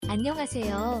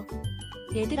안녕하세요.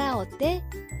 얘들아 어때?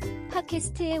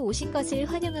 팟캐스트에 오신 것을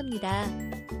환영합니다.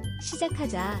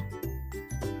 시작하자.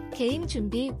 게임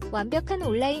준비, 완벽한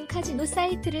온라인 카지노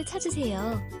사이트를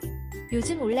찾으세요.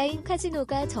 요즘 온라인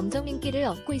카지노가 점점 인기를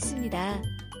얻고 있습니다.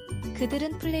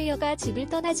 그들은 플레이어가 집을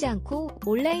떠나지 않고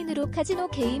온라인으로 카지노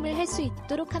게임을 할 수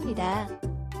있도록 합니다.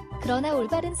 그러나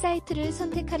올바른 사이트를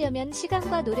선택하려면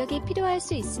시간과 노력이 필요할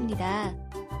수 있습니다.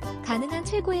 가능한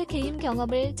최고의 게임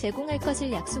경험을 제공할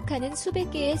것을 약속하는 수백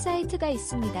개의 사이트가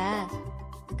있습니다.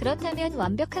 그렇다면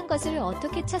완벽한 것을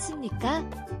어떻게 찾습니까?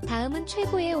 다음은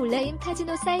최고의 온라인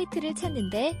카지노 사이트를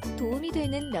찾는데 도움이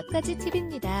되는 몇 가지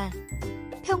팁입니다.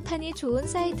 평판이 좋은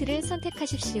사이트를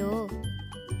선택하십시오.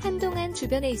 한동안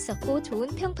주변에 있었고 좋은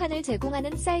평판을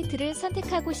제공하는 사이트를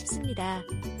선택하고 싶습니다.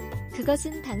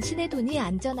 그것은 당신의 돈이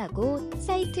안전하고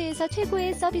사이트에서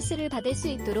최고의 서비스를 받을 수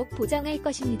있도록 보장할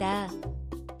것입니다.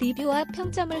 리뷰와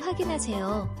평점을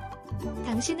확인하세요.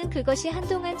 당신은 그것이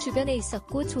한동안 주변에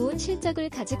있었고 좋은 실적을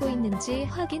가지고 있는지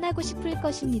확인하고 싶을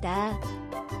것입니다.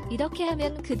 이렇게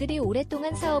하면 그들이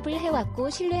오랫동안 사업을 해왔고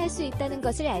신뢰할 수 있다는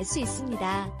것을 알 수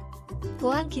있습니다.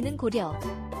 보안 기능 고려.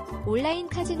 온라인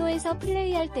카지노에서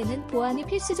플레이할 때는 보안이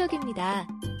필수적입니다.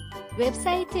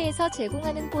 웹사이트에서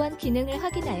제공하는 보안 기능을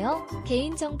확인하여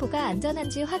개인정보가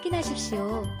안전한지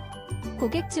확인하십시오.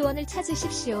 고객 지원을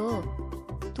찾으십시오.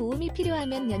 도움이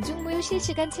필요하면 연중무휴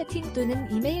실시간 채팅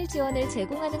또는 이메일 지원을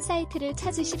제공하는 사이트를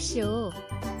찾으십시오.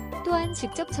 또한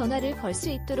직접 전화를 걸 수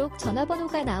있도록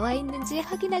전화번호가 나와 있는지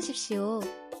확인하십시오.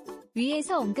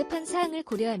 위에서 언급한 사항을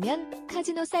고려하면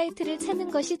카지노 사이트를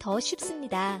찾는 것이 더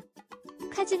쉽습니다.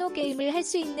 카지노 게임을 할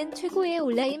수 있는 최고의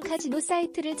온라인 카지노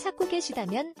사이트를 찾고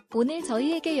계시다면 오늘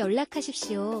저희에게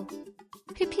연락하십시오.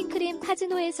 휘핑크림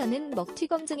카지노에서는 먹튀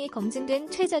검증이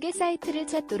검증된 최적의 사이트를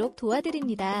찾도록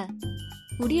도와드립니다.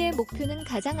 우리의 목표는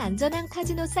가장 안전한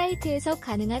카지노 사이트에서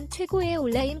가능한 최고의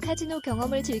온라인 카지노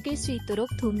경험을 즐길 수 있도록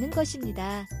돕는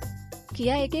것입니다.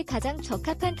 귀하에게 가장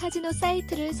적합한 카지노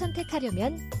사이트를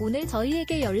선택하려면 오늘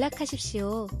저희에게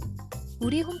연락하십시오.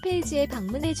 우리 홈페이지에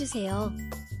방문해주세요.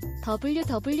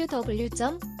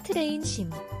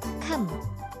 www.trainsim.com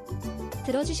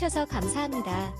들어주셔서 감사합니다.